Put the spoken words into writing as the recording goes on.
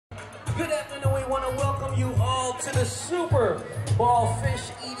we want to welcome you all to the Super Ball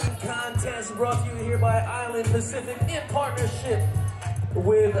Fish Eating Contest brought to you here by Island Pacific in partnership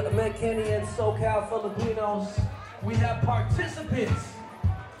with McKinney and SoCal Filipinos. We have participants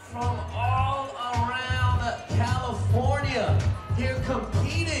from all around California here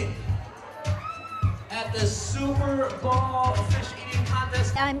competing at the Super Ball Fish Eating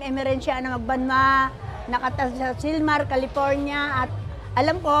Contest. I'm Emerenciana Magbanma, nakatasa sa Silmar, California, at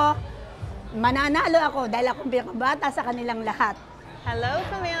alam ko, mananalo ako dahil akong pinakabata sa kanilang lahat. Hello,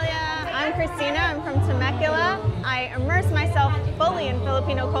 familia. I'm Christina. I'm from Temecula. I immerse myself fully in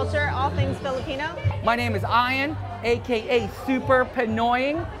Filipino culture, all things Filipino. My name is Ian, aka Super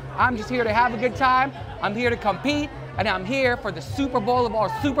Pinoying. I'm just here to have a good time. I'm here to compete, and I'm here for the Super Bowl of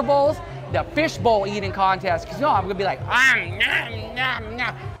all Super Bowls, the Fish Bowl Eating Contest. Because you know, I'm gonna be like, nom, nom,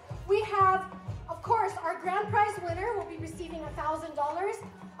 nom. We have, of course, our grand prize winner will be receiving $1,000.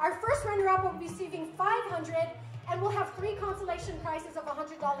 Our first runner-up will be receiving $500, and we'll have 3 consolation prizes of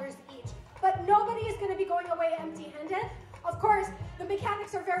 $100 each. But nobody is going to be going away empty-handed. Of course, the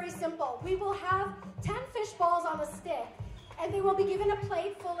mechanics are very simple. We will have 10 fish balls on a stick, and they will be given a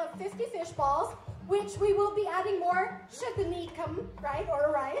plate full of 50 fish balls, which we will be adding more should the need come, right, or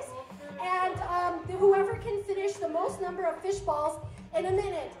arise. And whoever can finish the most number of fish balls in a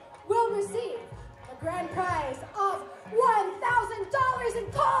minute will receive a grand prize of $1,000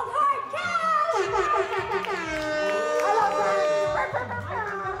 in cold hard cash! I love that!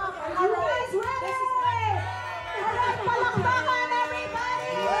 All right, ready? All right, palakpakan,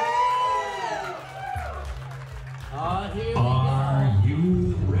 everybody! Here we go. Are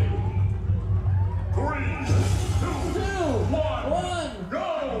you ready? 3, 2, 1,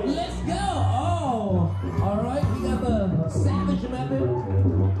 go! Let's go! Oh, all right, we got the savage method.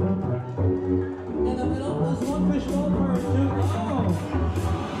 In the middle, there's 1 fish bowl for 2. Oh,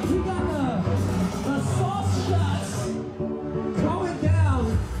 we got the sauce shots going down.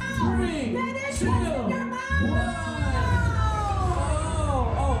 3, 2, 1.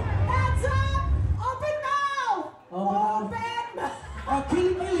 Oh, Hands up! Open mouth! Open mouth! oh,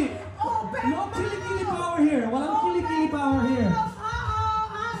 kili-kili. Open No kili-kili power here. Walang kili-kili power here.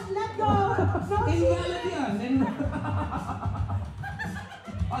 Let go! No Invalid yan.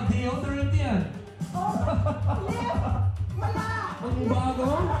 Deodorant yan. Lift! Wala! Ang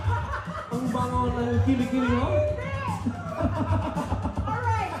bago? Ang bango ng kili-kili mo?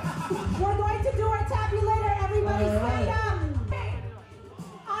 Alright, we're going to do our tabulator. Everybody stand up.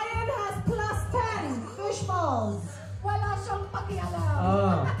 Ian has plus 10 fish balls. Wala siyang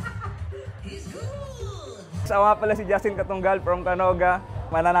pakialam. He's good. Sa nga pala si Justin Katunggal from Canoga.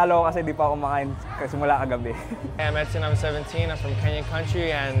 Mananalo ako kasi di pa ako kumakain simula kagabi. I'm Edson, I'm 17, I'm from Kenyan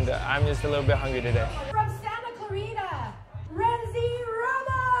country, and I'm just a little bit hungry today. From Santa Clarita, Renzi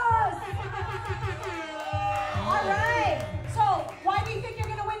Ramos! Alright, so why do you think you're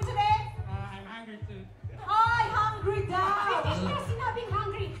gonna win today? I'm hungry too. Ay, hungry daw! Hindi niya sinabing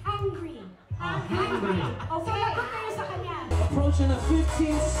hungry, hungry. Hungry. Okay, lagot kayo sa kanya. Approaching the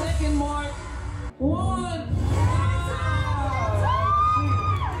 15-second mark. 1.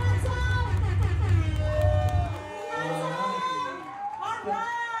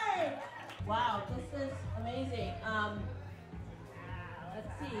 Wow, this is amazing. Let's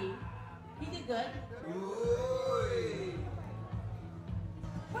see. He did good.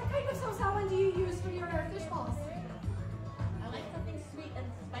 What kind of sausawan do you use for your fish balls? I like something sweet and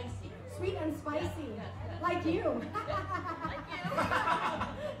spicy. Sweet and spicy. Like you. Like you.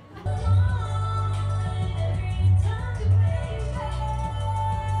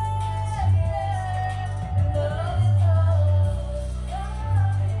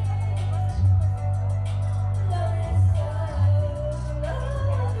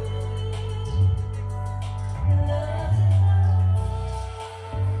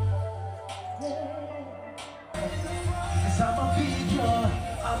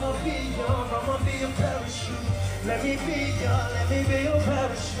 I'ma be your parachute. Let me be your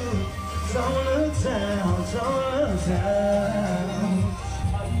parachute. Don't look down, don't look down.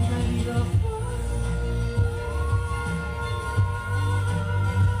 Are you ready to fly?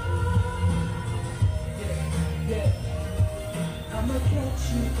 Yeah. I'ma catch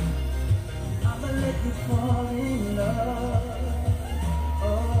you. I'ma let you fall in love.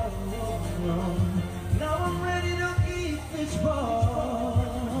 Oh, no. Now I'm ready to eat fish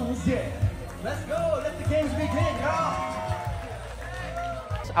balls. Yeah. Let's go. Let the games begin, y'all.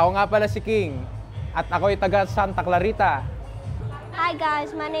 Ako nga pala si King, at ako'y taga Santa Clarita. Hi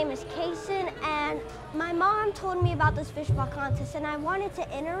guys, my name is Kason, and my mom told me about this fishball contest, and I wanted to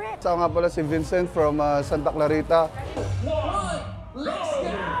enter it. Ako nga pala si Vincent from Santa Clarita. Let's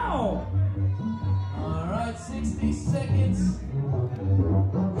go! 60 seconds.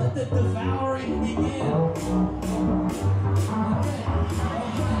 Let the devouring begin. All right.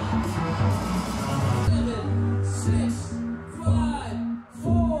 7, 6, 5,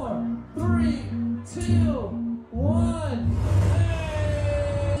 4, 3, 2,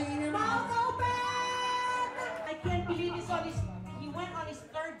 1. Mouth open! I can't believe he went on his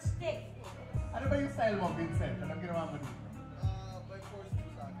third stick. Ano ba yung style mo, Vincent? Anong ginawa mo dito? By force po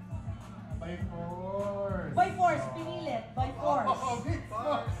sa akin. By force. By force, pinilit. By force. Oh, big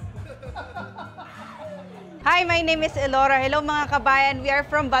force. Hi, my name is Elora. Hello mga kabayan. We are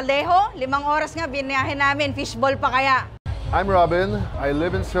from Vallejo. 5 oras nga biniyahe namin. Fishball pa kaya. I'm Robin. I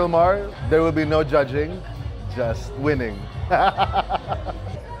live in Silmar. There will be no judging, just winning.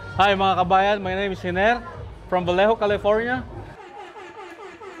 Hi mga kabayan. My name is Hiner from Vallejo, California.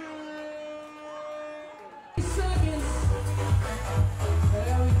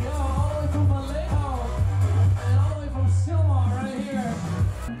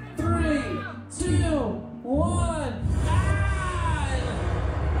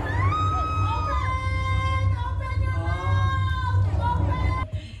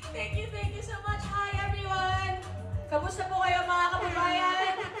 Thank you so much. Hi everyone. Kamusta po kayo mga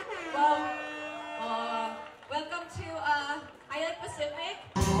kababayan? Welcome to Island Pacific.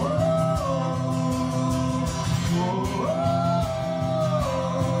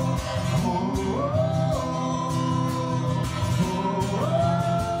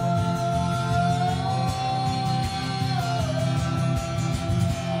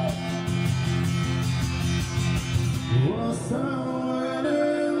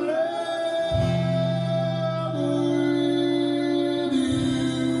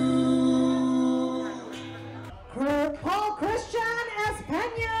 Paul Christian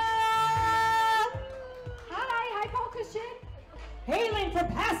Espana. Hi, Paul Christian. Hailing from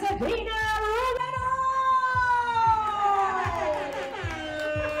Pasadena, Rubeno.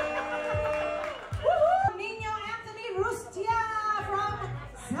 Nino Anthony Rustia from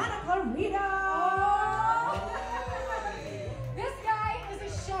Santa Clarita. This guy is a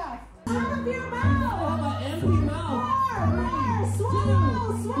chef. Out of your mouth. Empty mouth.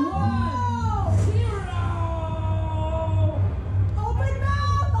 Swallow, swallow. 0. Open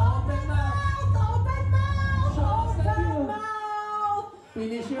mouth, open mouth, open mouth, open mouth.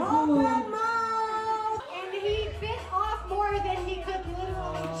 Finish your Open food. mouth. And he bit off more than he could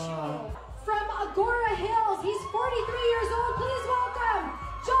literally chew. From Agora Hills, he's 43 years old. Please welcome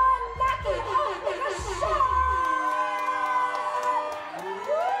John Mackey of the Gashan.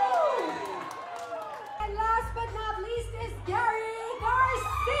 And last but not least is Gary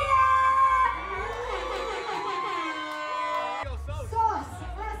Garcia. Sauce,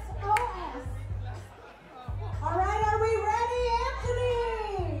 S-O-S. All right, are we ready, Anthony?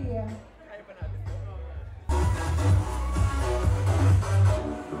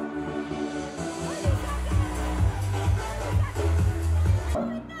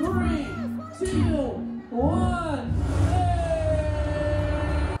 3, 2, 1.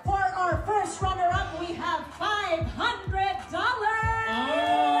 For our first runner-up, we have $500.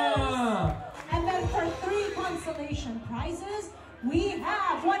 And then for 3 consolation prizes, we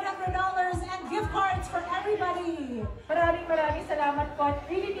have $100 and gift cards for everybody. Maraming salamat po. It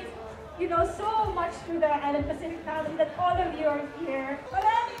really means, so much to the Island Pacific family that all of you are here.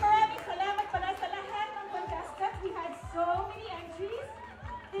 Maraming salamat pala sa lahat ng contestants. We had so many entries.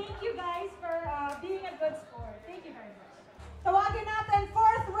 Thank you guys for being a good sport. Thank you very much. Tawagin natin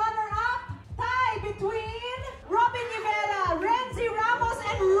 4th runner-up, tie between Robin Rivera, Renzi Ramos,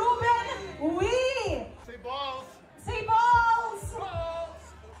 and Ruben Wee. Say balls. Say balls.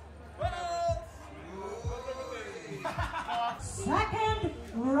 Second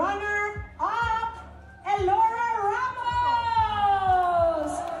runner-up, Elora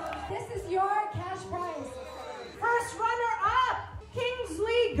Ramos. This is your cash prize. First runner-up,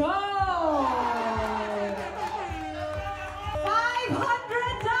 Kingsley Go. $500.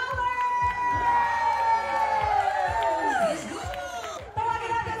 Tawagin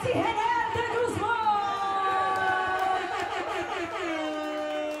natin si Henel de Guzman.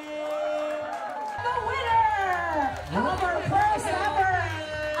 The winner of our first ever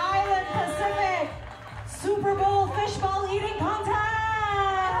Island Pacific Super Bowl fishbowl eating contest.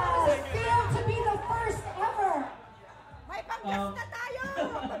 How does it feel to be the first ever? May panggas na tayo.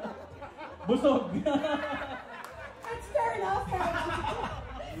 Busog. That's fair enough.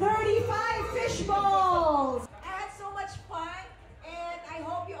 35 fish bowls. I had so much fun, and I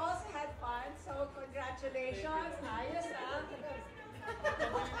hope you also had fun. So congratulations. Ayos,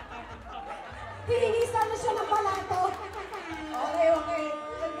 Hihinisan na siya ng balato. Okay.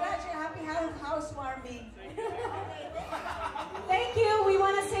 Congratulations. Happy housewarming.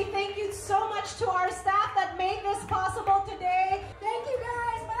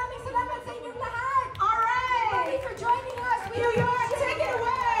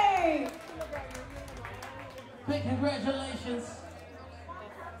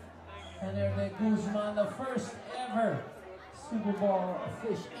 first ever Super Bowl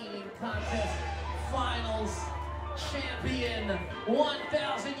fish eating contest finals champion, $1,000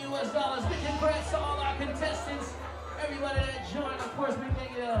 US. Big congrats to all our contestants, everybody that joined. Of course, we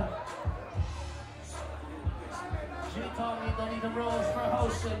thank you. Jay told me don't need the rules for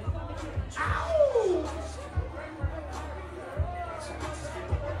hosting. Ow!